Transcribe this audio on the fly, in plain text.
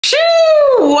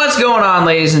What's going on,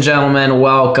 ladies and gentlemen?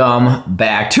 Welcome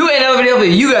back to another video.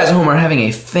 Hopefully you guys at home are having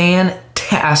a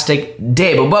fantastic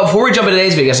day. But before we jump into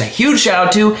today's video, a huge shout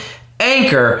out to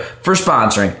Anchor for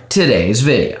sponsoring today's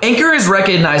video. Anchor is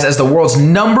recognized as the world's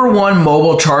 #1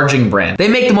 mobile charging brand. They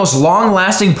make the most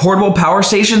long-lasting portable power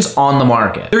stations on the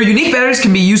market. Their unique batteries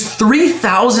can be used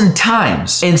 3,000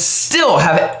 times and still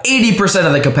have 80%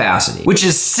 of the capacity, which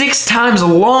is 6 times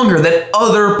longer than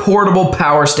other portable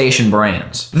power station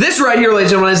brands. This right here,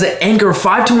 ladies and gentlemen, is the Anchor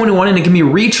 521, and it can be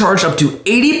recharged up to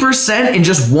 80% in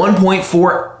just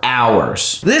 1.4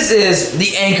 hours. This is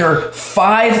the Anchor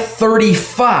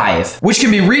 535, which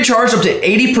can be recharged up to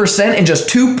 80% in just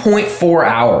 2.4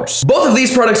 hours. Both of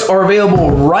these products are available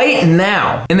right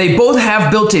now, and they both have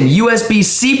built-in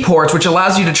USB-C ports, which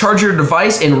allows you to charge your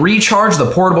device and recharge the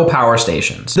portable power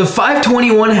stations. The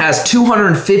 521 has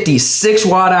 256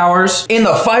 watt hours, and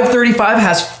the 535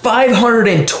 has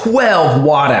 512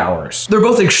 watt hours. They're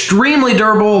both extremely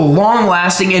durable,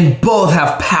 long-lasting, and both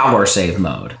have power save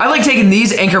mode. I like taking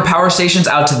these Anchor power stations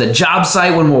out to the job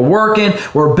site when we're working,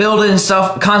 we're building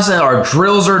stuff, constantly our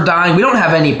drills are dying, we don't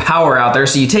have any power out there,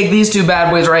 so you take these two bad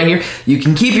boys right here, you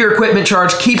can keep your equipment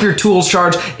charged, keep your tools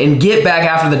charged, and get back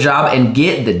after the job and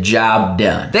get the job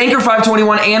done. The Anchor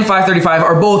 521 and 535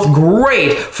 are both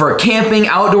great for camping,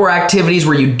 outdoor activities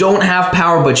where you don't have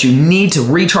power but you need to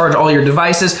recharge all your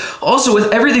devices. Also,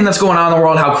 with everything that's going on in the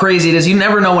world, how crazy it is, you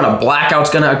never know when a blackout's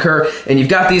gonna occur, and you've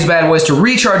got these bad boys to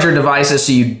recharge your devices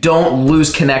so you don't lose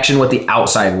connection with the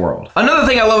outside world. Another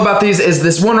thing I love about these is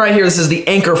this one right here. This is the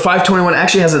Anchor 521.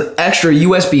 Actually has an extra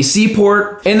USB-C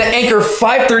port, and the Anchor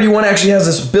 531 actually has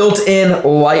this built-in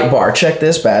light bar. Check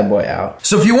this bad boy out.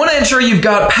 So if you want to ensure you've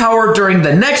got power during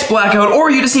the next blackout, or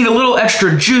you just need a little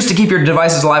extra juice to keep your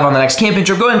devices alive on the next camping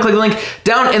trip, go ahead and click the link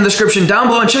down in the description down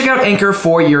below and check out Anchor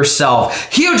for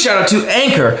yourself. Huge shout out to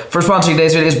Anchor for sponsoring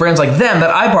today's videos. Brands like them that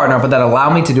I partner up with that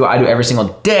allow me to do what I do every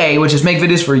single day, which is make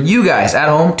videos for you guys at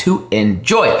home to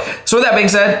enjoy. So with that being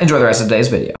said, enjoy the rest of today's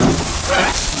video.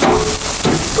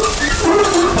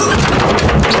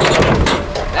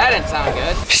 That didn't sound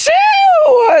good.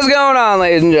 What's going on,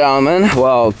 ladies and gentlemen?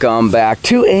 Welcome back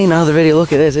to another video.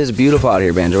 Look at this. It's beautiful out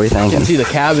here, Banjo. What are you thinking? You can see the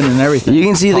cabin and everything. You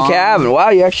can see the cabin. Wow,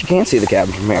 you actually can't see the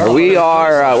cabin from here.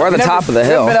 We're at the top of the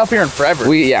hill. We've been up here in forever.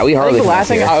 We hardly. The last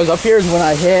thing I was up here is when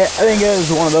I hit, I think it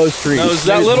was one of those trees. No, it was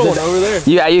that little one over there.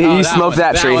 Yeah, you smoked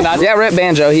that tree. Yeah, Rip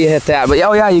Banjo, he hit that. But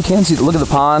oh yeah, you can see, look at the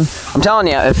pond. I'm telling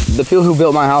you, if the people who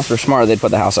built my house were smart, they'd put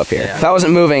the house up here. Yeah. If I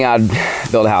wasn't moving, I'd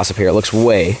build a house up here. It looks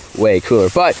way, way cooler.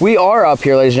 But we are up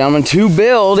here, ladies and gentlemen, to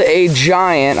build a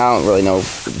giant, I don't really know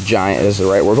if giant is the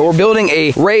right word, but we're building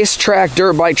a racetrack,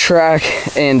 dirt bike track,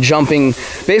 and jumping.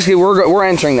 Basically, we're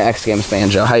entering the X Games,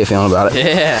 Banjo. How you feeling about it?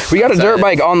 Yeah. We got a dirt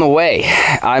bike on the way.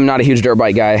 I'm not a huge dirt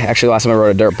bike guy. Actually, last time I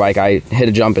rode a dirt bike, I hit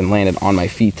a jump and landed on my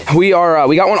feet. We got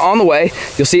one on the way.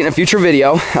 You'll see it in a future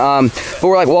video. But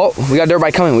we're like, well, we got a dirt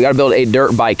bike coming. We got to build a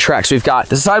dirt bike track. So we've got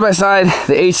the side-by-side,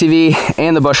 the ATV,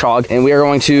 and the bush hog, and we are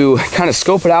going to kind of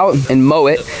scope it out and mow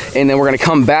it, and then we're going to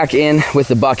come back in with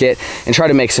the bucket and try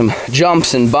to make some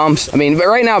jumps and bumps. I mean, but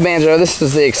right now, Banjo, this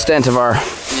is the extent of our,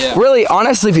 really,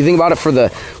 honestly, if you think about it, for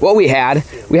what we had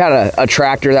a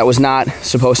tractor that was not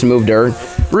supposed to move dirt.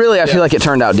 Really, I feel like it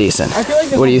turned out decent. I feel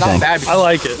like what do you think? I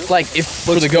like it. Like, if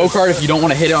for the go-kart, if you don't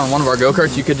want to hit it on one of our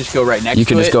go-karts, you could just go right next to it. You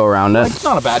can just go around it. Like, it's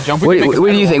not a bad jump. What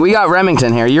do you think? We got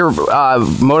Remington here. You're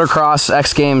motocross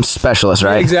X Games specialist,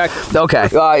 right? Yeah, exactly. Okay.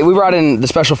 We brought in the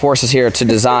special forces here to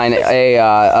design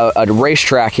a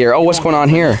racetrack here. Oh, what's going on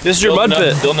here? This is your mud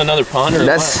pit. Building another pond, or you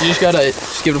just gotta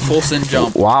give it a full send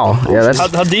jump. Wow. Yeah, that's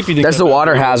how deep you think? That's the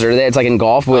water hazard. It's like in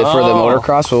golf for the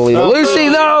motocross. We'll leave it. Lucy,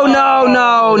 no,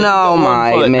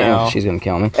 my man, she's gonna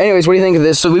kill me. Anyways, what do you think of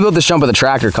this? So we built this jump with a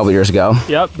tractor a couple years ago.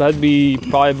 Yep, that'd be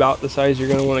probably about the size you're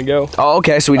gonna want to go. Oh,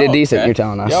 okay. So we did decent. You're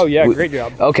telling us. Oh yeah, great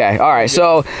job. Okay, all right.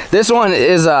 So this one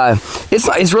is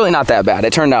it's really not that bad.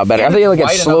 It turned out better. I think it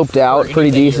sloped out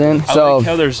pretty decent. So like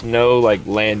how there's no like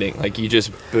landing, like you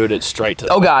just boot it straight to.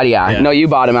 Oh god, yeah. No, you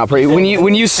bottom out pretty.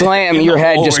 When you slam, your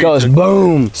head just goes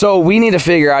boom. So we need to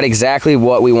figure out exactly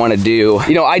what we want to do.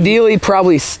 You know, ideally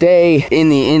probably stay in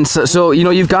the inside. So you know,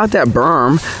 you've got that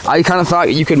berm. I kind of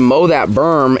thought you could mow that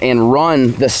berm and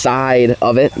run the side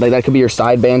of it. Like that could be your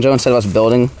side, Banjo, instead of us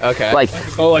building. Okay. Like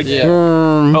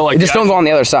just don't go on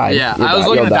the other side. Yeah, I was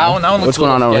looking at that one. That one looks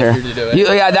going on over here?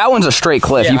 Yeah, that one's a straight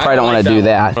cliff. You probably don't want to do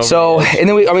that. So and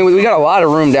then we got a lot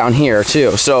of room down here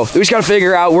too. So we just got to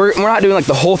figure out. We're not doing like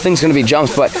the whole thing's going to be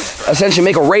jumps, but essentially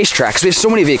make a racetrack because we have so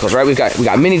many vehicles, right? We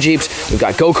got mini Jeeps, we've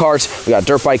got go-karts, we got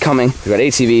dirt bike coming, we got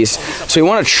ATVs. So we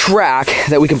want a track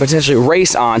that we can potentially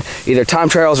race on, either time time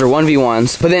trials or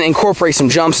 1v1s, but then incorporate some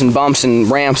jumps and bumps and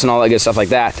ramps and all that good stuff like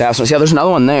that to have some. Yeah, there's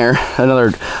another one there.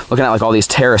 Another, looking at like all these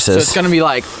terraces. So it's gonna be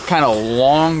like kind of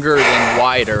longer than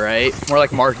wider, right? More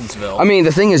like Martinsville. I mean,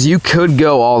 the thing is, you could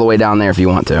go all the way down there if you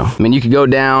want to. I mean, you could go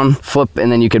down, flip,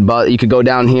 and then you could go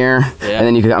down here, and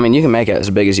then you could. I mean, you can make it as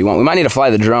big as you want. We might need to fly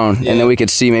the drone, and then we could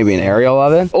see maybe an aerial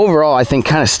of it. Overall, I think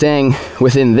kind of staying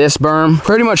within this berm,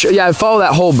 pretty much. Yeah, I follow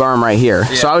that whole berm right here.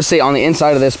 So I would say on the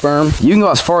inside of this berm, you can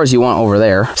go as far as you want over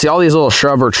there. See all these little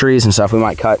shrub or trees and stuff. We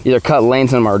might either cut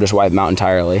lanes in them or just wipe them out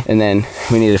entirely. And then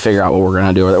we need to figure out what we're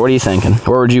gonna do with it. What are you thinking?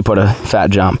 Where would you put a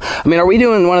fat jump? I mean, are we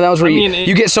doing one of those where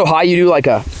you get so high you do like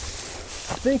a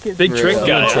Big trick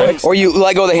guy. or you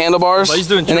let go of the handlebars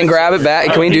and then grab it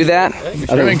back? Can we do that?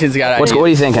 Remington's got what are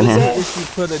you thinking here? If you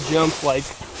put a jump like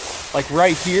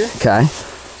right here. Okay.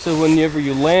 So whenever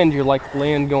you land, you're like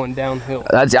going downhill.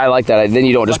 I like that. Then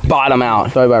you don't just bottom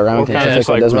out. Sorry about Remington. Kind of just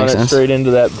like run it straight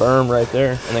into that berm right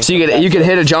there. And then so you could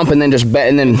hit a jump and then just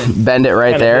bend it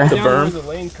right there. The berm. The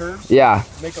lane curves. Yeah.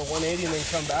 Make a 180 and then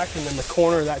come back, and then the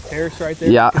corner of that terrace right there.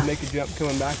 Yeah. You can make a jump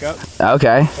coming back up.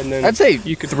 Okay. And then I'd say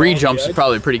you could 3 jumps is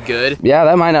probably pretty good. Yeah,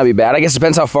 that might not be bad. I guess it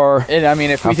depends how far. And I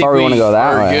mean, if we think we want to go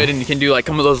that way. Good, and you can do like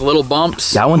some of those little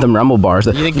bumps. Yeah, I want them rumble bars.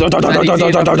 What do you think about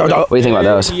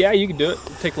those? Yeah, you can do it.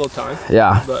 It'll take a little time.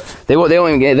 Yeah. But They won't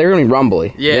even get. They're gonna be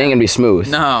rumbly. Yeah. They ain't gonna be smooth.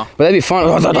 No. But that'd be fun.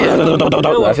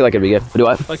 I feel like it'd be good. Do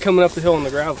what? like coming up the hill on the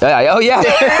gravel. Yeah. Oh yeah.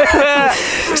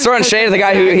 Throwing shade at the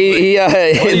guy who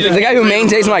the guy who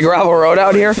maintains my gravel road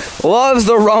out here loves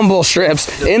the rumble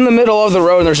strips in the middle of the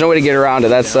road, and there's no way to get around it.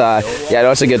 That's yeah,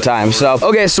 no, it's a good time. So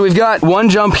okay, so we've got one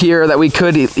jump here that we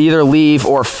could either leave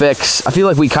or fix. I feel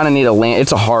like we kind of need a land.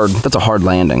 That's a hard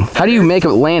landing. How do you make it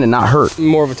land and not hurt?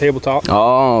 More of a tabletop.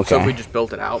 Oh, okay. So if we just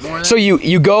built it out more. Then? So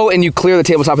you go and you clear the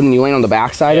tabletop and then you land on the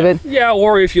back side of it? Yeah,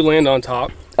 or if you land on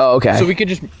top. Oh, okay. So we could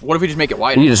just. What if we just make it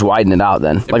wider? You just widen it out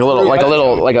then, like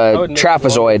a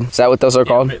trapezoid. Is that what those are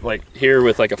called? like here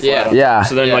with like a flat. Yeah.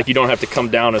 So then like you don't have to come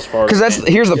down as far. Because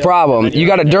here's the problem. You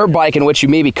got a dirt bike in which you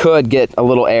maybe could get a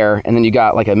little air, and then you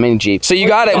got like a mini Jeep. So we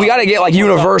got to get like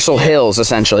universal hills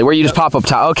essentially, where you just pop up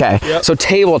top. Okay. Yep. So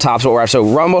tabletops what we're after.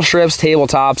 So rumble strips,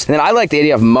 tabletops, and then I like the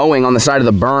idea of mowing on the side of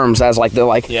the berms as like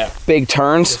the big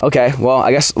turns. Okay. Well,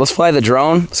 I guess let's fly the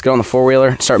drone. Let's get on the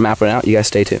 4-wheeler, start mapping it out. You guys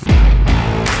stay tuned.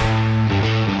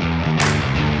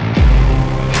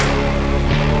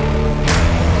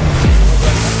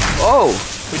 Oh,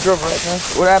 We drove right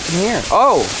past. what happened here?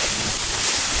 Oh,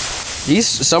 he's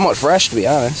somewhat fresh to be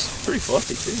honest. Pretty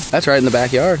fluffy too. That's right in the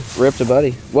backyard. Ripped a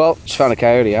buddy. Well, just found a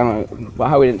coyote. I don't know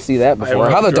how we didn't see that before.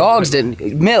 How the dogs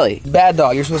didn't. Millie, bad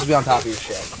dog. You're supposed to be on top of your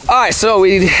shit. All right, so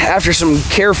after some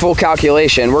careful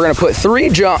calculation, we're gonna put 3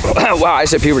 jumps. Wow, I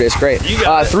said puberty. It's great.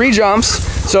 3 jumps.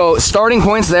 So starting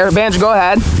points there. Banjo, go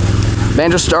ahead.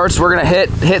 Banjo starts. We're gonna hit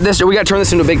this. We gotta turn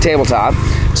this into a big tabletop.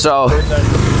 So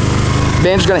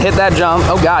Banjo's gonna hit that jump.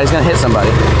 Oh God, he's gonna hit somebody.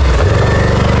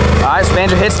 All right, so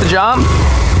Banjo hits the jump,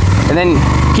 and then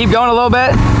keep going a little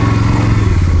bit,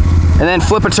 and then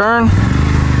flip a turn.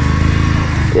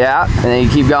 Yeah, and then you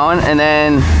keep going, and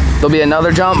then there'll be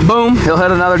another jump. Boom, he'll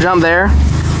hit another jump there.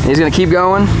 And he's gonna keep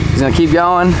going. He's gonna keep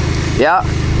going. Yep,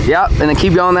 and then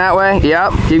keep going that way.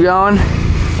 Yep, keep going,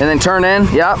 and then turn in.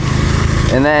 Yep,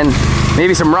 and then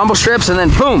maybe some rumble strips, and then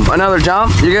boom, another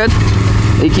jump. You good?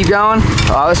 You keep going.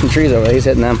 Oh, there's some trees over there. He's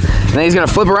hitting them. And then he's gonna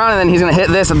flip around, and then he's gonna hit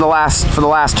this for the last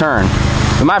turn.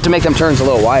 We might have to make them turns a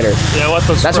little wider. Yeah, let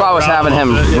those. That's why I was having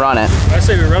him run it. I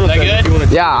say we run with that.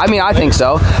 Yeah, I mean, I think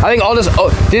so. I think I'll just. Oh,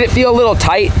 did it feel a little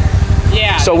tight?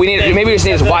 Yeah. So maybe we just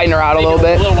need to widen her out a little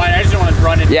bit. A little wider. I just don't want to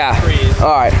run into the trees. All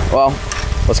right. Well,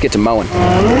 let's get to mowing.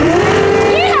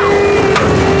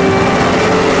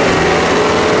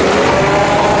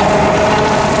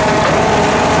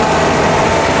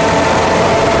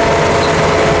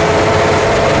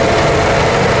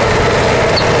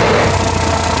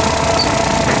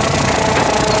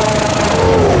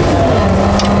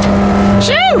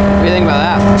 What do you think about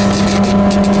that?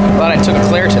 Glad I took a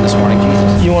Claritin this morning,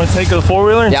 Jesus. You want to take the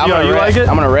 4-wheeler and see how you like it?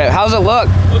 I'm gonna rip. How's it look?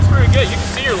 Looks pretty good. You can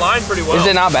see your line pretty well. Is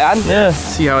it not bad? Yeah.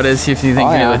 See how it is. See if you think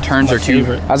the turns are too.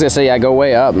 I was gonna say, yeah, go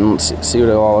way up and see what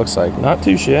it all looks like. Not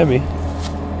too shabby.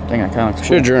 I think I kind of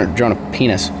Should have drawn a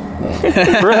penis.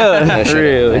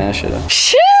 Really? Yeah, I should have.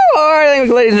 Shoo! Alright,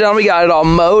 ladies and gentlemen, we got it all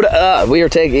mowed up. We are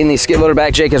taking the skid loader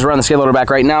back. Jake is running the skid loader back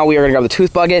right now. We are gonna grab the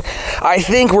tooth bucket. I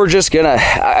think we're just gonna,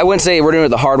 I wouldn't say we're doing it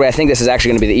the hard way. I think this is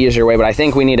actually gonna be the easier way, but I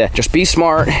think we need to just be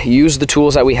smart, use the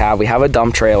tools that we have. We have a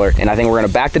dump trailer, and I think we're gonna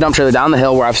back the dump trailer down the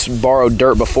hill where I've borrowed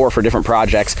dirt before for different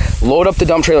projects. Load up the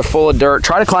dump trailer full of dirt.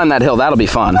 Try to climb that hill. That'll be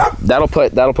fun. That'll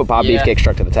put Pop Beefcake's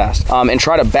truck to the test. And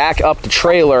try to back up the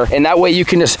trailer, and that way you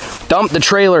can just dump the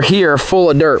trailer here full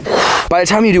of dirt. By the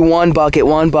time you do one bucket,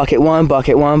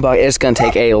 it's gonna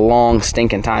take a long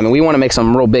stinking time, and we want to make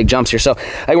some real big jumps here. So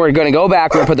I think we're gonna go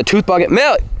back. We're gonna put the tooth bucket.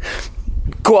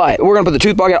 Quiet. We're gonna put the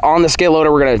tooth bucket on the skid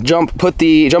loader. We're gonna put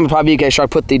the Pop Beefcake's truck,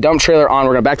 put the dump trailer on.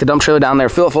 We're gonna back the dump trailer down there,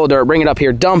 fill it full of dirt, bring it up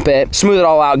here, dump it, smooth it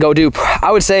all out. Go do,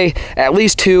 I would say, at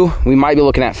least 2. We might be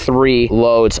looking at 3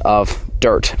 loads of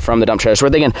dirt from the dump trailer. So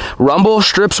we're thinking rumble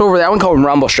strips over there. I wouldn't call them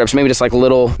rumble strips, maybe just like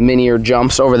little miniature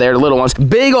jumps over there, the little ones.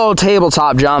 Big old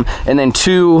tabletop jump, and then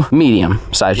 2 medium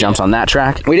size jumps on that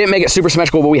track. We didn't make it super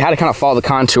symmetrical, but we had to kind of follow the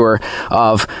contour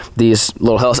of these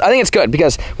little hills. I think it's good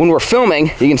because when we're filming,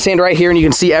 you can stand right here and you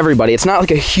can see everybody. It's not like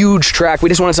a huge track. We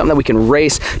just wanted something that we can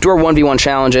race, do our 1v1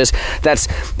 challenges. That's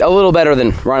a little better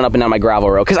than running up and down my gravel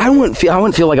road, because I wouldn't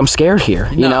feel like I'm scared here,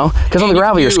 you know? Because on the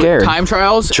gravel, you're scared. Time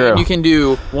trials. True. And you can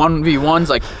do 1v1s,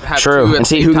 like have True, 2 at and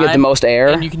see the who same can get the time, most air.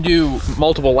 And you can do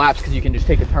multiple laps because you can just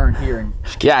take a turn here and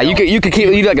yeah, you could keep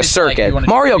you do like a circuit. Like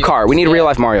Mario Kart. We need a real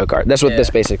life Mario Kart. That's what this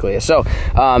basically is. So,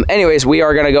 anyways, we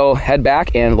are gonna go head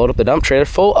back and load up the dump trailer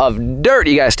full of dirt.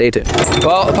 You guys stay tuned.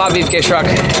 Well, the Pop Beefcake truck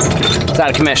is out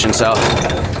of commission, so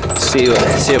see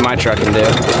what my truck can do.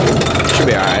 Should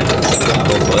be all right.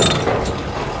 Hopefully.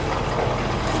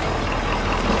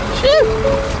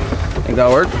 Think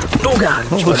that'll work? Oh God!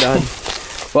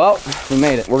 Well, we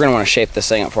made it. We're gonna want to shape this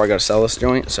thing up before I go to sell this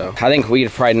joint. So I think we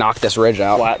could probably knock this ridge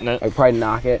out. Flatten it. I'd probably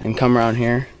knock it and come around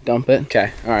here, dump it.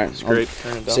 Okay, all right. Great.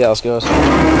 See how this goes.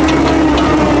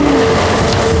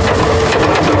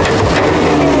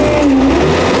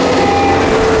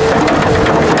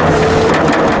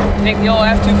 Think the old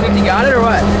F-250 got it or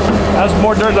what? That's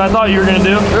more dirt than I thought you were gonna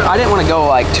do. I didn't want to go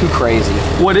like too crazy.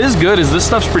 What is good is this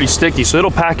stuff's pretty sticky, so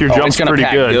it'll pack your jumps it's gonna pretty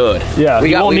pack good. Yeah,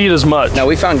 you won't need as much. No,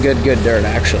 we found good dirt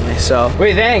actually. So, what do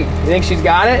you think? You think she's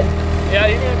got it? Yeah,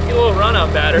 you're gonna get a little run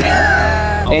up at her.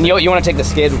 And you want to take the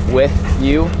skid with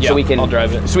you, so we can. I'll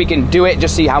drive it. So we can do it.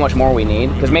 Just see how much more we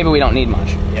need, because maybe we don't need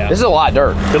much. Yeah. This is a lot of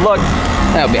dirt. Good luck.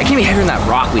 No, I can't be heavier than that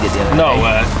rock we did the other No day.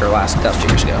 way. Or that was 2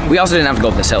 years ago. We also didn't have to go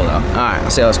up this hill though. All right,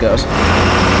 let's see how this goes.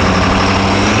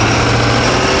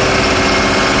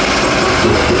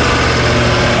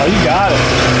 Oh, you got it.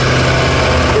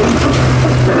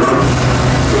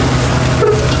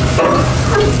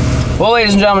 Well,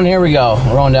 ladies and gentlemen, here we go.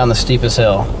 We're going down the steepest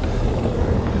hill.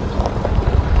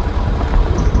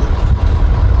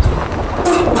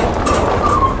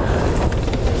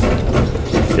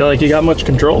 Feel like you got much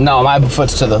control? No, my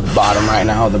foot's to the bottom right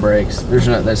now of the brakes.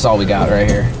 That's all we got right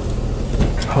here.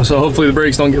 Oh, so hopefully the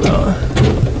brakes don't give out.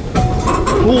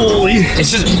 Holy! It's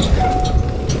just.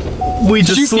 We just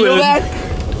Did you slid. feel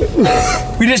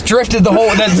that? We just drifted the whole.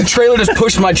 The trailer just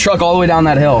pushed my truck all the way down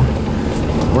that hill.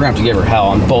 We're gonna have to give her hell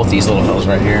on both these little hills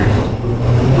right here.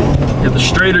 Yeah, the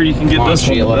straighter you can get this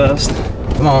one the best.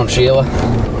 Come on, Sheila.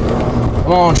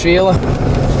 Come on, Sheila.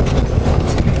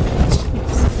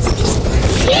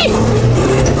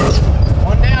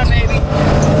 One down, baby.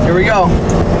 Here we go.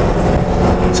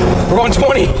 We're going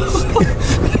 20.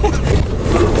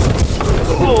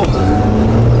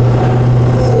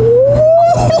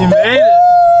 You made it.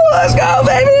 Let's go,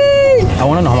 baby. I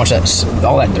want to know how much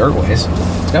all that dirt weighs.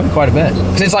 It's gotta be quite a bit.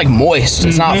 Cause it's like moist.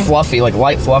 It's not fluffy, like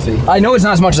light fluffy. I know it's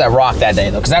not as much as that rock that day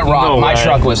though, cause that rock, my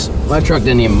truck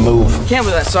didn't even move. Can't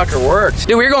believe that sucker worked.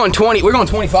 Dude, we're going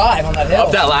 25 on that hill.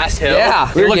 Up that last hill. Yeah,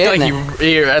 It looked like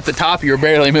you were at the top. You were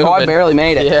barely moving. Oh, I barely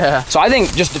made it. Yeah. So I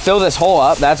think just to fill this hole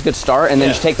up, that's a good start, and then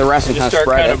just take the rest and kind of Start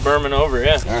spread kind it. of berming over,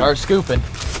 yeah. Start scooping.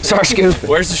 Start scooping.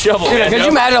 Where's the shovel? Dude, man? could you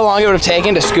imagine how long it would have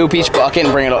taken to scoop each bucket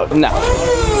and bring it up? No.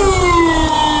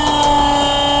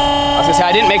 I was gonna say,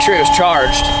 I didn't make sure it was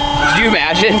charged. Could you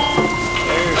imagine?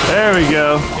 There we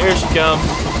go. Here she comes.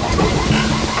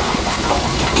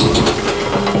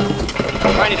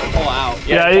 I need to pull out.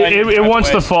 Yeah, it wants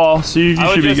to fall, so you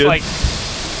should be good. Like,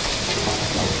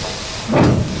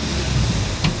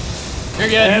 You're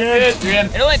good. You're good. You're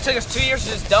good. It only took us 2 years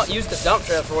to just use the dump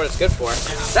trailer for what it's good for.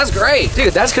 That's great.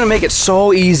 Dude, that's gonna make it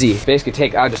so easy.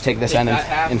 Basically, I'll just take this end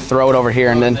and throw it over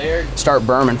here and then start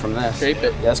berming from this. Shape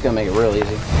it. Yeah, that's gonna make it real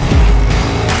easy.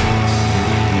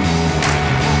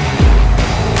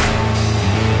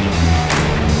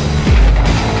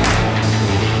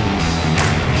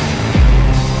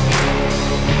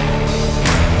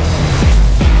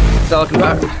 So looking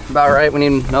about right. We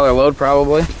need another load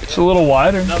probably. It's a little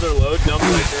wider. Another load dump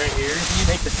right here. You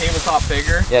make the tabletop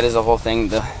bigger. Yeah, it is the whole thing,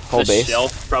 the whole This base.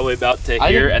 shelf probably about to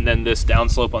here, and then this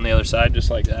downslope on the other side, just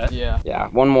like that. Yeah. Yeah,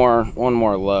 one more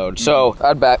load. So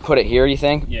I'd put it here, you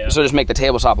think? Yeah. So just make the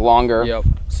tabletop longer. Yep.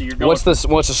 So you're going. What's the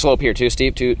slope here? Too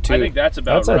steep? Too? I think that's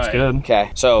about That's right. good.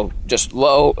 Okay, so just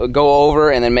go over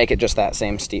and then make it just that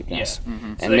same steepness.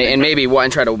 Yeah. And, maybe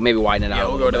try to widen it out. Yeah, a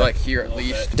we'll little go to bit. like here at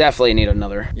least. Definitely need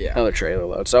another trailer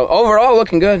load. So overall,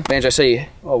 looking good. Banjo, I see.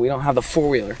 Oh, we don't have the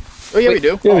 4-wheeler. Oh yeah, we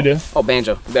do. Yeah, we do. Oh,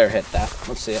 Banjo, you better hit that.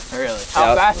 Let's see it. Really?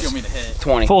 How fast do you want me to hit it?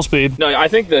 20. Full speed. No, I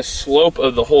think the slope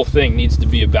of the whole thing needs to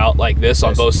be about like this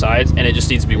on both sides, and it just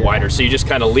needs to be wider. So you just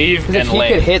kind of leave If and he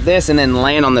land. could hit this and then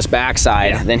land on this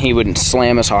backside, then he wouldn't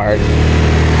slam as hard.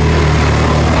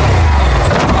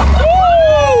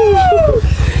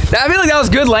 I feel like that was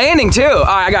good landing too. All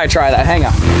right, I gotta try that. Hang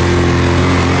on.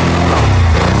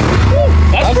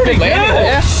 That's pretty good.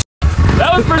 Yeah.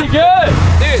 That was pretty good.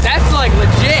 Dude, that's like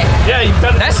legit. Yeah, you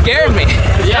kind of. That scared me.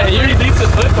 Yeah, you need to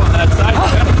flip on that side.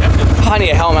 I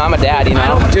need a helmet. I'm a dad, you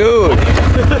know. Dude,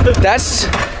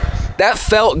 that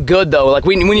felt good though. Like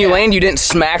when you land, you didn't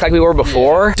smack like we were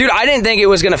before. Dude, I didn't think it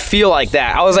was gonna feel like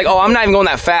that. I was like, oh, I'm not even going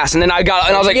that fast. And then I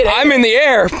was like, I'm in the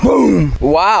air. Boom.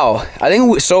 Wow. I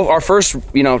think our first,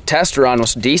 test run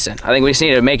was decent. I think we just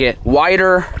need to make it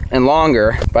wider and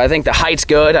longer. But I think the height's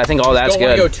good. I think all that's Don't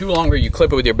want good. to go too long where you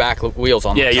clip it with your back wheels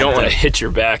on. Yeah, you don't want to hit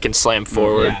your back and slam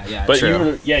forward. Yeah, but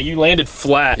true. you landed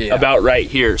flat about right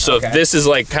here. So if this is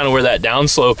like kind of where that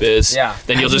downslope is,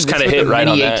 then you'll just kind of hit right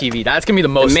on that. ATV. That's gonna be the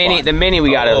most fun. The mini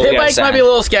we gotta. Pit bikes might be a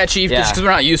little sketchy just because we're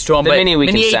not used to them. The but mini we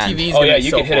can send. ATVs. Oh yeah,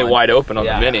 you can hit it wide open on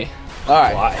the mini. All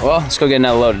right. Well, let's go get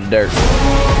another load of dirt.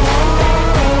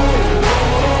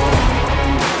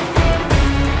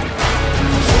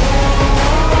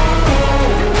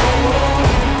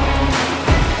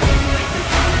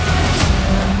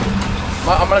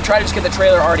 I'm gonna try to just get the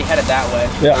trailer already headed that way.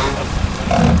 Yeah.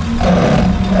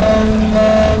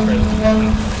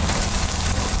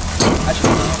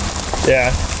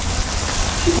 Yeah.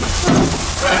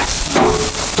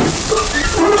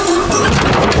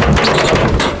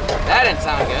 That didn't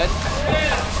sound good.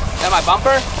 Is that my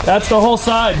bumper? That's the whole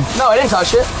side. No, I didn't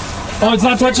touch it. Oh, it's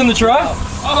not touching the truck?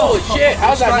 Oh shit!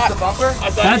 How's that not the bumper?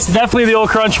 That's definitely the old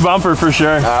crunch bumper for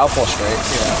sure. Alright, I'll pull straight.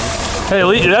 Hey,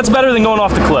 Lee, that's better than going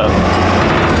off the cliff.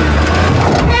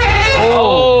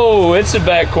 Oh, it's a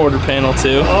back quarter panel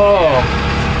too.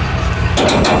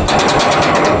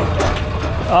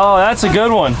 Oh, that's a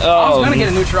good one. I was gonna get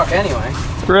a new truck anyway.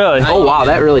 Really? Oh wow,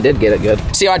 that really did get it good.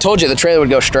 See, I told you the trailer would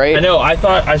go straight. I know. I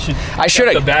thought I should. I should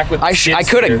have. The back with the I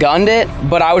could have gunned it,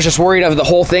 but I was just worried of the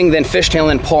whole thing. Then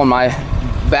fishtailing and pulling my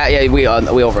back. Yeah, we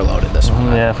overloaded this one.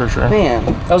 Yeah, for sure. Man,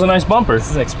 that was a nice bumper. This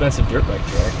is an expensive dirt bike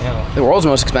track. Yeah. The world's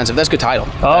most expensive. That's a good title.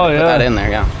 Oh Put yeah. that in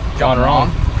there. Yeah. Gone wrong.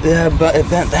 Yeah, but it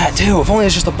bent that too. If only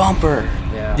it's just a bumper.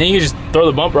 Yeah. Then you can just throw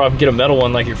the bumper off and get a metal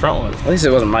one like your front one. At least it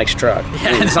wasn't Mike's truck.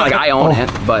 I mean, it's not like I own it,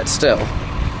 but still.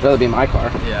 It'd rather be my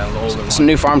car. Yeah, the older It's a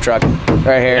new farm truck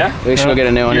right here. Yeah? We should go get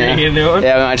a new one. You're gonna get a new one?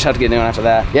 Yeah, we might just have to get a new one after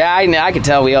that. Yeah, I could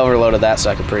tell we overloaded that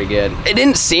sucker pretty good. It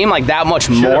didn't seem like that much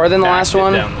more than the last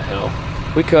one. Down the hill.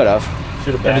 We could have.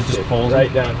 Should have And it backed just it pulls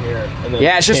right down here. And then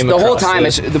Yeah, it's just came the whole across time.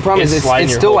 this. The problem is it's sliding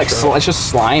your still whole like truck. it's just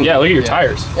slime. Yeah, look at your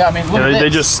tires. Yeah, I mean, look Yeah, at they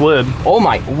this. just slid. Oh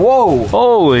my! Whoa!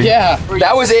 Holy. Yeah.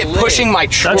 That was it pushing my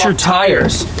truck. That's your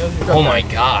tires. Oh my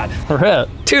god. Right.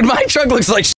 Dude, my truck looks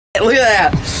like shit. Look at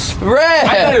that. I thought it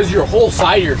Red. was your whole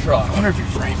side of your truck. I wonder if your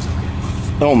frame's.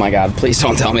 Oh my god! Please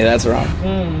don't tell me that's wrong.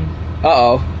 Uh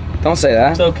oh! Don't say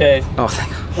that. It's okay. Oh,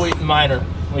 thank God. Wait, minor.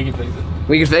 We can fix it.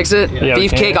 We can fix it? Yeah, we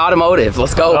Beefcake can. Automotive.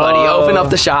 Let's go, buddy. Oh. Open up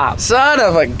the shop. Son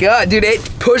of a gun. Dude, it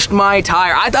pushed my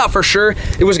tire. I thought for sure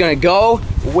it was going to go,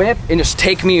 whip, and just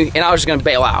take me, and I was just going to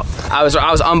bail out. I was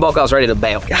unbuckled. I was ready to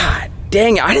bail. God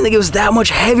dang it. I didn't think it was that much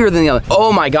heavier than the other.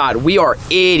 Oh my God. We are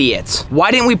idiots.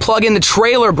 Why didn't we plug in the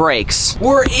trailer brakes?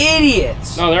 We're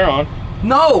idiots. No, they're on.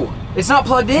 No, it's not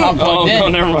plugged in. Oh, no,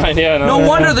 never mind. Yeah, No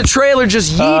wonder the trailer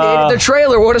just yeeted. The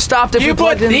trailer would have stopped if we You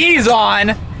put plugged in. these on,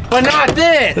 but not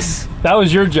this. That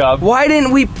was your job. Why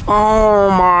didn't we?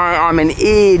 Oh my, I'm an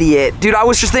idiot. Dude, I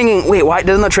was just thinking, wait, why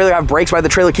doesn't the trailer have brakes? Why did the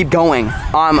trailer keep going?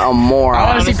 I'm a I moron.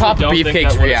 want to see Papa don't think that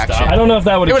Beefcake's would've reaction. stopped. I don't know if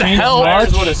that would It have would've changed held. much.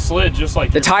 Tires would have slid just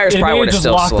like The tires It probably may would have have just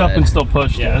still locked slid. up and still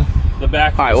pushed. Yeah. The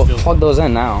back. All right, well, plug those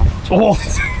in now. Oh.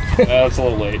 It's a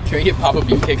little late. Can we get Papa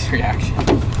Beefcake's reaction?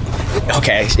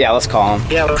 Okay, yeah, let's call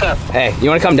him. Yeah, what's up? Hey, you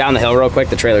want to come down the hill real quick?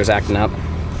 The trailer's acting up.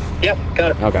 Yep,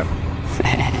 got it. Okay.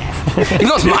 Even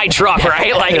though it's my truck,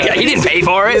 right? Like, he didn't pay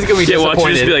for it. He's gonna be Yeah, watch you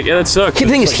disappointed. just be like, yeah, that sucks. The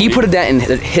thing is, he put it in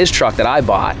his truck that I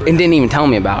bought and didn't even tell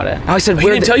me about it. I said, He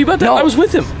didn't tell you about that? No. I was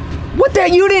with him. What the?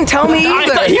 You didn't tell me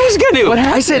either. I thought he was gonna.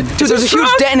 I said, dude, there's a huge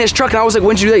dent in his truck, and I was like,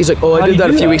 when'd you do that? He's like, oh, I did that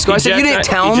a few weeks ago. I said, you didn't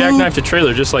tell me. He jackknifed a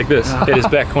trailer just like this. Hit his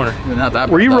back corner. Not that.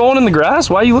 Were you rolling in the grass?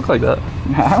 Why do you look like that?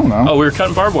 I don't know. Oh, we were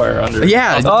cutting barbed wire under.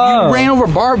 Yeah, you ran over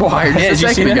barbed wire just a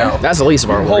second ago. That's the least of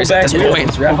our worries at this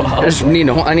point.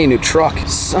 I need a new truck.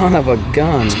 Son of a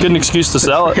gun. It's a good excuse to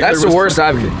sell it. That's the worst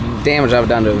damage I've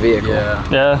done to a vehicle.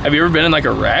 Yeah. Have you ever been in like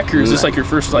a wreck, or is this like your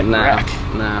first like wreck?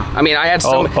 No. I mean, I had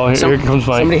here comes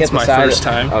somebody hit my first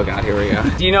time. Oh God, here we go.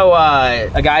 Do you know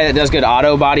a guy that does good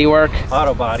auto body work?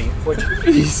 Auto body.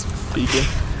 He's speaking.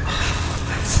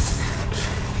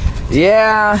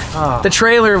 Yeah, the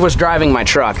trailer was driving my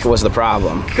truck was the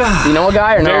problem. God. You know a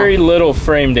guy or no? Very little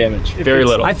frame damage. Very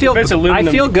little. I feel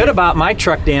good about my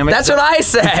truck damage. That's what I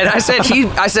said. I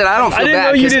said I don't feel bad. I didn't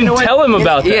know you didn't tell him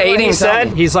about that. Yeah, he didn't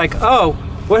said. He's like, oh,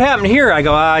 what happened here? I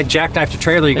go, I jackknifed a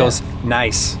trailer. He goes,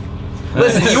 nice.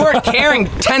 Listen, you weren't carrying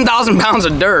 10,000 pounds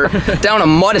of dirt down a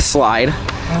mud slide.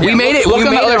 We made it. Look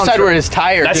on the other side where his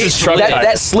tire. That's his truck tire.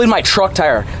 That slid my truck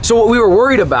tire. So what we were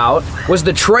worried about was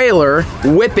the trailer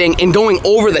whipping and going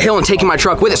over the hill and taking my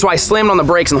truck with it. So I slammed on the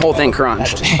brakes and the whole thing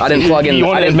crunched. I didn't plug in.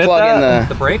 I didn't plug in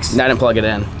the brakes. I didn't plug it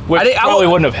in. Which probably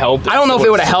wouldn't have helped. I don't know if it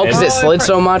would have helped because it slid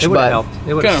so much, but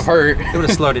it would have hurt. It would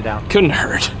have slowed it down. Couldn't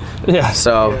hurt. Yeah.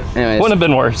 So, anyways, wouldn't have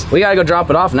been worse. We gotta go drop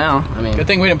it off now. I mean, good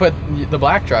thing we didn't put the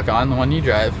black truck on, the one you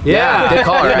drive. Yeah, good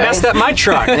call, right? It messed up my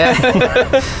truck.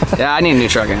 Yeah, I need a new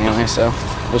truck anyway, so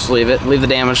we'll just leave it. Leave the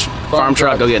damaged farm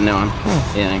truck. Go get a new one.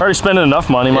 Yeah. Already spending enough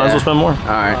money. Might as well spend more. All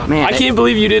right, man. I can't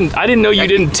believe you didn't. I didn't know you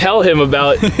didn't tell him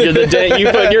about the dent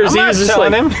you put yours. I'm not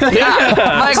telling him. Yeah.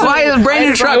 Like, why is a brand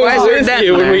new truck? Why is there a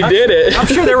dent when we did it? I'm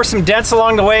sure there were some dents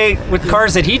along the way with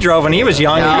cars that he drove when he was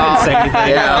young. And he didn't say anything.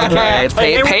 Yeah, okay.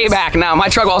 It's payback now. My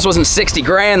truck also wasn't 60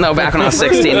 grand though back when I was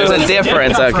 16. There's a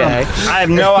difference, okay? I have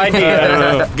no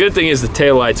idea. Good thing is the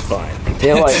taillight's fine.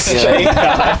 Taillights,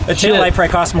 yeah. The taillight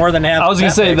probably costs more than half. I was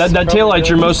gonna say that taillight's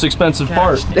your most expensive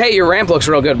part. Hey, your ramp looks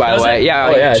real good, by the way.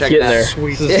 Yeah, yeah, check it's getting that. there.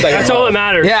 Sweet. That's all that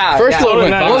matters. Yeah, First load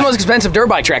went well, the most expensive dirt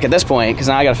bike track at this point, because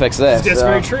now I gotta fix this. That's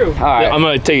very true. All right. I'm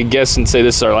gonna take a guess and say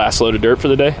this is our last load of dirt for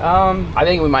the day. I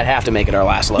think we might have to make it our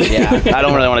last load. Yeah, I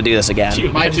don't really want to do this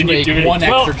again. Might just make one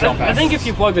extra jump out. I think if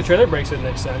you plug the trailer brakes in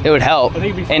next time. It would help.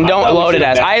 And don't load it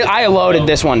as I loaded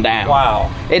this one down.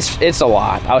 Wow. It's a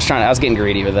lot. I was getting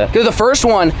greedy with it. Because the first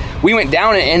one we went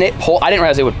down and it pulled. I didn't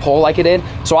realize it would pull like it did,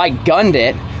 so I gunned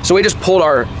it. So it just pulled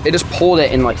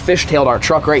it and like fishtailed our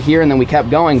truck right here, and then we kept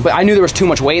going. But I knew there was too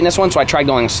much weight in this one, so I tried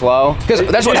going slow. Because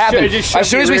that's what happened. As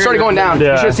soon as we started going down, you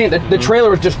should have seen it. The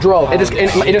trailer just drove. It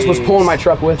just was pulling my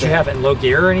truck with it. Did you have it in low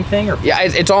gear or anything? Or? Yeah,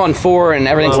 it's all in 4 and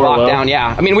everything's locked down.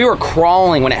 Yeah, I mean we were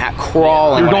crawling when it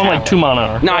crawling. You were going like 2 miles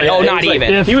an hour. Not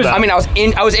even. I mean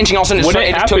I was inching all of a sudden. When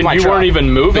it just took my happened, you weren't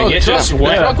even moving. No, it just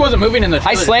went. The truck wasn't moving in the.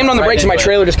 I slammed on the brakes and the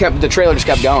trailer just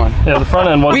kept going. Yeah, the front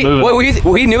end wasn't moving.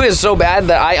 What we knew is so bad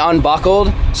that I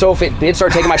unbuckled. So if it did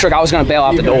start taking my truck, I was gonna bail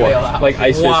out the door. Like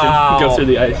ice fishing, go through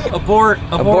the ice.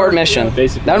 Abort mission.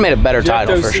 Basically. That would have made a better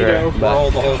title for sure.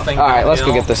 Roll the whole thing. All right, let's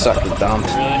go get this sucker dumped.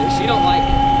 She don't like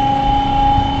it.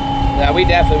 Yeah, we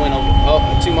definitely went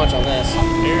over too much on this.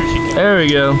 There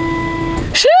we go.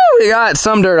 Shoo! We got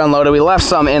some dirt unloaded. We left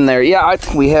some in there. Yeah, I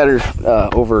think we had her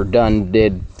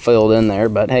filled in there,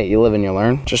 but hey, you live and you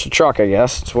learn. Just a truck, I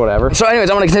guess. It's whatever. So anyways,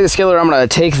 I'm gonna take the skiller, I'm gonna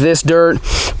take this dirt,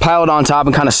 pile it on top,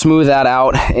 and kind of smooth that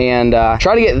out, and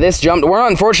try to get this jumped. We're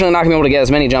unfortunately not gonna be able to get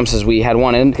as many jumps as we had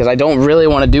wanted, because I don't really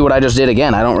want to do what I just did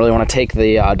again. I don't really want to take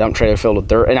the dump trailer filled with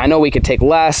dirt, and I know we could take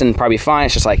less and probably fine.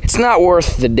 It's just like, it's not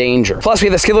worth the danger. Plus, we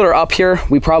have the skiller up here.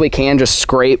 We probably can just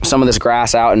scrape some of this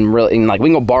grass out and we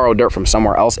can go borrow dirt from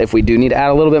somewhere else if we do need to add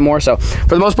a little bit more. So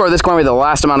for the most part, this is going to be the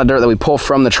last amount of dirt that we pull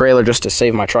from the trailer just to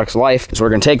save my truck's life. So we're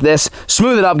gonna take this,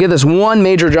 smooth it up, get this one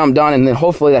major jump done, and then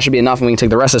hopefully that should be enough, and we can take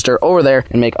the rest of this dirt over there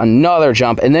and make another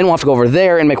jump, and then we'll have to go over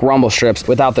there and make rumble strips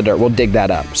without the dirt. We'll dig that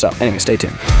up. So anyway, stay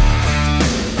tuned.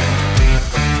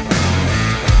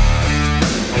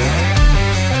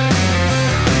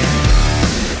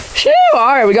 All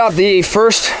right, we got the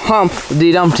first hump,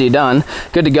 de-dumpty, done.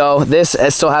 Good to go. This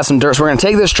still has some dirt, so we're gonna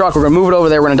take this truck, we're gonna move it over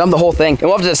there, we're gonna dump the whole thing, and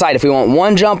we'll have to decide if we want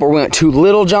one jump or we want 2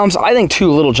 little jumps. I think 2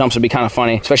 little jumps would be kind of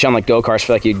funny, especially on like go-karts. I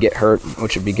feel like you'd get hurt,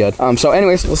 which would be good. So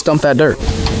anyways, let's dump that dirt.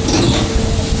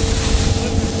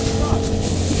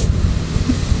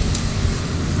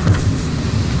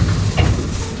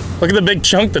 Look at the big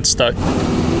chunk that's stuck.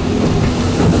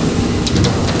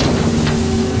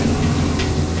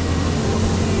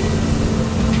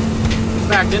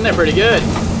 Backed in there pretty good.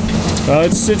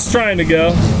 It's trying to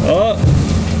go. Oh.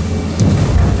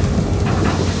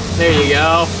 There you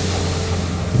go.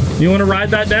 You want to ride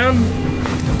that down?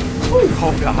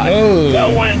 Oh God. Oh.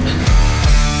 That went.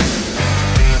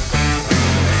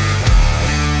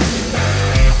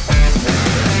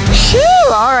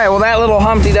 well that little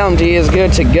Humpty Dumpty is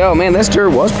good to go. Man, this dirt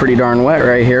was pretty darn wet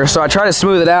right here. So I try to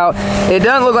smooth it out. It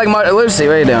doesn't look like much. Lucy,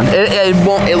 what are you doing? It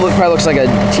won't. Probably looks like a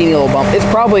teeny little bump. It's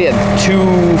probably a 2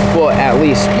 foot at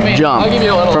least jump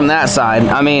from that side.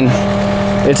 I mean,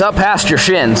 it's up past your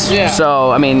shins. Yeah.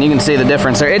 So, I mean, you can see the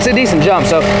difference there. It's a decent jump.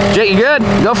 So, Jake, you good?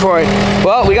 Go for it.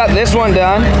 Well, we got this one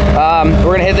done.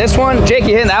 We're gonna hit this one. Jake, you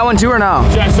hitting that one too or no?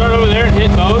 Should I start over there and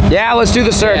hit both? Yeah, let's do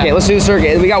the circuit. Yeah. Let's do the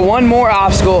circuit. We got one more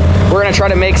obstacle. We're gonna try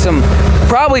to make some,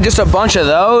 probably just a bunch of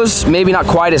those. Maybe not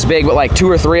quite as big, but like 2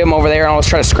 or 3 of them over there. And let's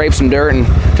try to scrape some dirt and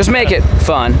just make it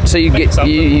fun. So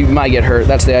you might get hurt.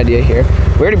 That's the idea here.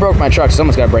 We already broke my truck, so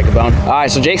someone's got to break a bone. All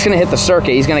right, so Jake's gonna hit the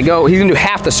circuit. He's gonna do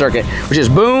half the circuit, which is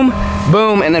boom,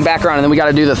 boom, and then back around, and then we got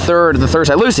to do the third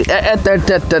side. Lucy,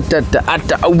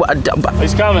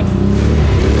 he's coming.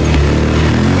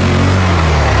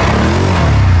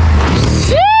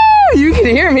 You can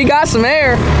hear him. He got some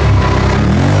air.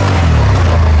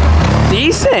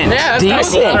 Decent. Yeah,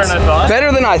 that's decent.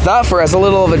 Better than I thought for as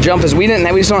little of a jump as we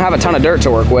just don't have a ton of dirt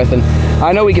to work with, and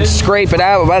I know we could scrape it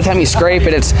out, but by the time you scrape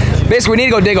it, it's basically we need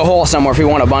to go dig a hole somewhere if we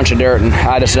want a bunch of dirt, and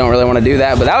I just don't really want to do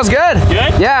that. But that was good.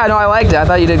 Good? Yeah, no, I liked it. I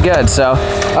thought you did good. So, all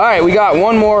right, we got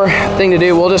one more thing to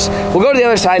do. We'll go to the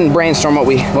other side and brainstorm what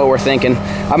we're thinking.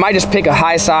 I might just pick a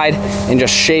high side and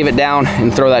just shave it down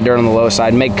and throw that dirt on the low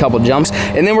side, make a couple jumps,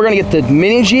 and then we're gonna get the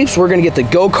mini Jeeps, we're gonna get the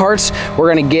go-karts, we're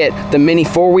gonna get the mini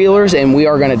four-wheelers, and we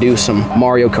are gonna do some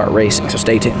Mario Kart racing. So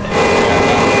stay tuned.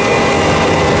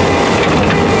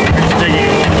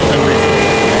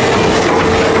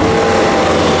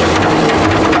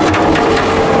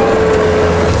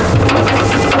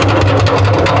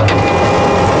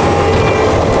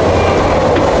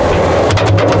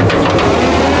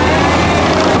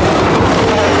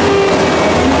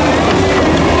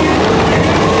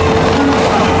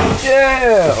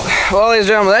 Well, ladies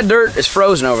and gentlemen, that dirt is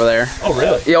frozen over there. Oh,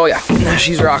 really? Oh, yeah.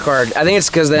 She's rock hard. I think it's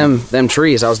because them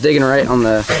trees. I was digging right on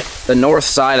the north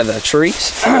side of the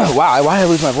trees. Wow, why did I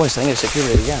lose my voice? I think I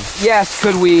said it again. Yes,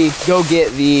 could we go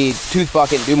get the tooth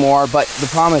bucket and do more? But the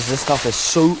problem is this stuff is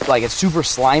so, like, it's super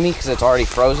slimy because it's already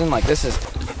frozen. Like, this is...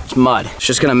 it's mud. It's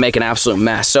just gonna make an absolute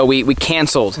mess. So we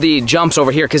canceled the jumps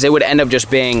over here because it would end up just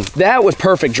being, that was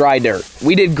perfect dry dirt.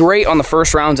 We did great on the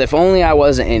first rounds. If only I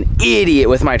wasn't an idiot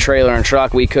with my trailer and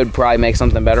truck, we could probably make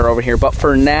something better over here. But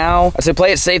for now, I say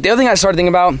play it safe. The other thing I started thinking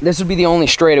about, this would be the only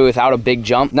straightaway without a big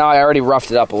jump. Now I already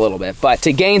roughed it up a little bit, but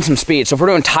to gain some speed. So if we're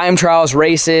doing time trials,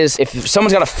 races, if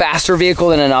someone's got a faster vehicle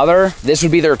than another, this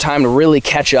would be their time to really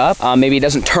catch up. Maybe it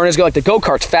doesn't turn as good, like the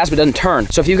go-kart's fast, but it doesn't turn.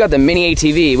 So if you've got the mini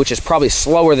ATV, which is probably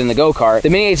slower than the go-kart, the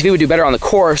mini ATV would do better on the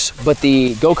course, but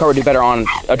the go-kart would do better on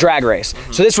a drag race.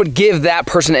 So this would give that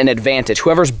person an advantage.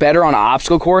 Whoever's better on an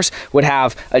obstacle course would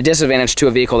have a disadvantage to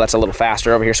a vehicle that's a little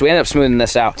faster over here. So we ended up smoothing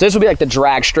this out. So this would be like the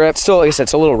drag strip. Still, like I said,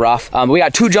 it's a little rough. We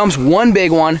got 2 jumps, 1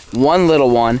 big one, 1 little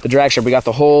one. The drag strip, we got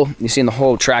the whole, you see in the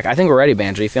whole track. I think we're ready,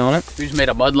 Banjo. You feeling it? We just made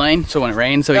a mud lane, so when it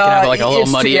rains, so you can have like a little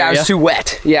muddy area. Yeah, it's too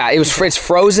wet. Yeah, it's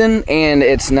frozen, and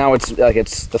it's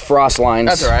the frost lines.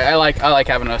 That's all right. I like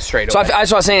having a straight. So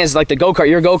that's what I was saying is like the go-kart,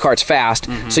 your go-kart's fast,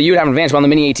 so you would have an advantage. But on the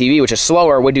mini ATV, which is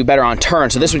slower, would do better on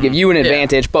turns. So this would give you an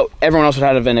advantage, but everyone else would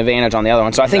have an advantage on the other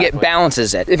one. So I think it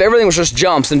balances it. If everything was just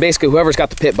jumps, then basically whoever's got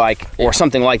the pit bike or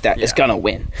something like that is gonna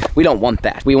win. We don't want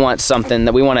that. We want something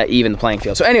that we want to even the playing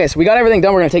field. So anyways, we got everything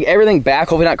done. We're gonna take everything back.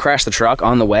 Hopefully not crash the truck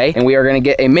on the way. And we are gonna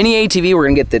get a mini ATV. We're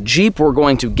gonna get the Jeep. We're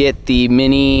going to get the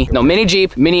mini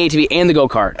Jeep, mini ATV, and the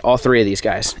go-kart. All 3 of these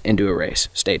guys into a race.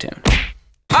 Stay tuned.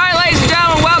 All right, ladies and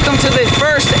gentlemen, welcome to the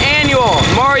first annual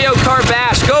Mario Kart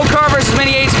Bash. Go-kart versus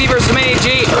mini ATV versus mini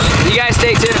Jeep. You guys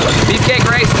stay tuned. Beefcake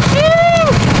race.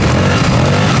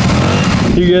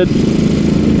 You good?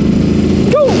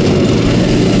 Go!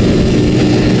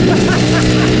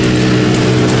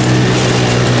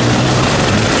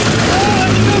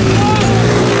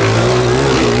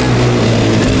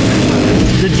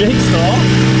 Did Jake stall?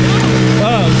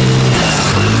 Oh.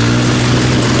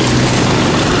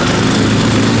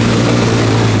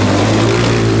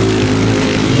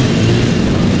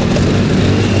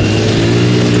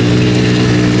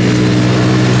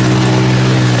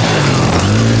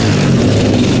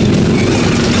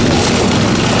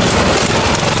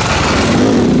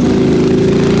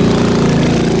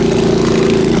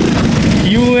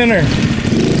 You winner.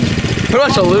 What a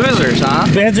bunch of losers, huh?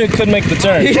 Banjo couldn't make the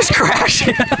turn. He just crashed.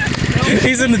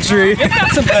 He's in the tree. He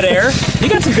got some good air. He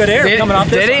got some good air coming off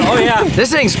this. Did he? Oh yeah.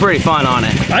 This thing's pretty fun on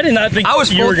it. I did not think I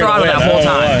was you full were throttle gonna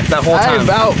that whole time.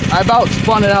 I about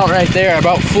spun it out right there. I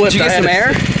about flipped. Did you get some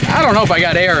air? I don't know if I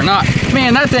got air or not.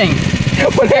 Man, that thing,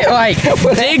 it like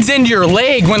digs into your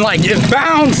leg when like it's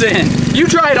bouncing. You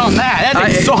try it on that.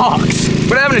 That thing sucks.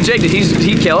 What happened to Jake? Did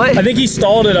he kill it? I think he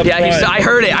stalled it up front. I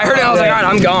heard it. I was like, all right,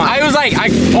 I'm gone. I was like, I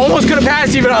almost could have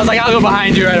passed you, but I was like, I'll go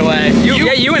behind you right away.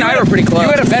 You and I were pretty close. You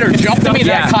had a better jump than me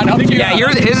that I caught up to you. Yeah,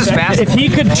 his is fast. If he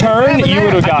could turn, you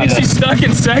would have gotten it. He's stuck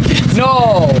in second.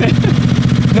 No.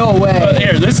 No way.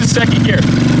 Here, this is second gear.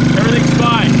 Everything's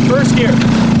fine. First gear.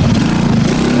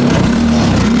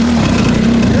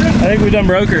 I think we done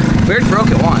broke her. We already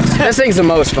broke it once. This thing's the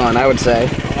most fun, I would say.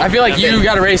 I feel like you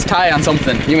got to race Ty on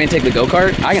something. You mean take the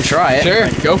go-kart? I can try it. Sure,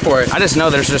 go for it. I just know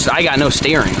I got no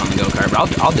steering on the go-kart,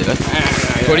 but I'll do it.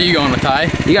 What are you going with, Ty?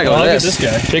 You gotta go with Look this. at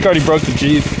this guy. Jake already broke the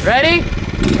Jeep. Ready?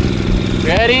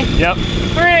 Ready? Yep.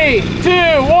 3,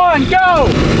 2, 1,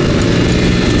 go!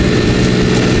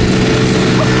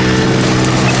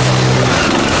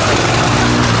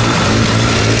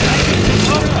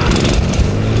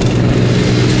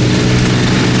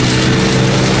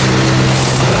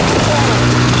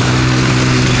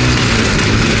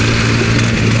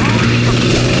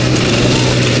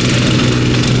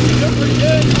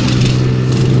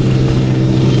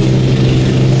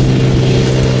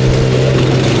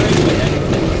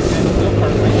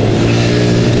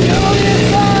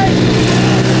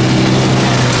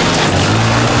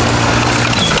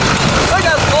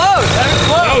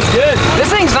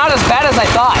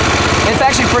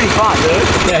 Pretty fun.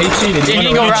 Yeah, he cheated. He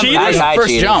didn't go around the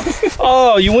first jump.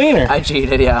 Oh, you wiener. I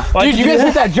cheated, yeah. Dude, you guys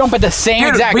hit that jump at the same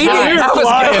exact time. You were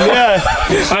flying, yeah.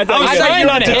 I thought you were trying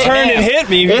not to turn and hit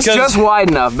me because... It's just wide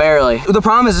enough, barely. The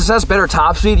problem is it says better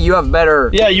top speed, you have better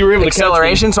you were able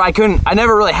acceleration, so I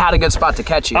never really had a good spot to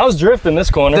catch you. I was drifting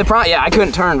this corner. I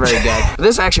couldn't turn very good.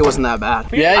 This actually wasn't that bad.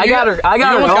 Yeah, I got her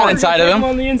going. Inside of him.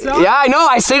 On the inside? Yeah, I know.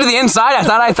 I stayed to the inside. I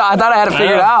thought I had it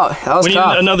figured out. That was tough.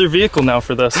 We need another vehicle now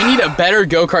for this. We need a better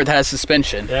go-kart that has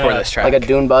suspension for this track. Like a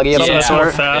dune buggy of some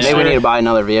sort. Maybe we need to buy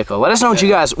another vehicle. Let us know what you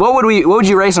guys. What would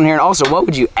you race on here, and also what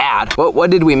would you add?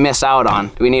 What did we miss out on?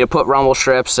 Do we need to put rumble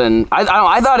strips? And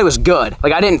I thought it was good.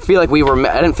 Like I didn't feel like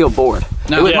I didn't feel bored.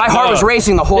 My heart was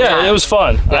racing the whole time. Yeah, it was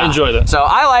fun. I enjoyed it. So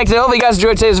I liked it. Hopefully you guys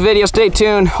enjoyed today's video. Stay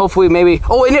tuned. Hopefully we need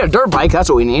a dirt bike. That's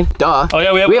what we need. Duh. Oh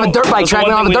yeah, we have a dirt bike track.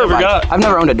 We don't have a dirt bike. I've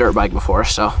never owned a dirt bike before,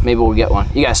 so maybe we'll get one.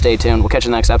 You guys stay tuned. We'll catch you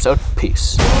in the next episode.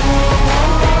 Peace.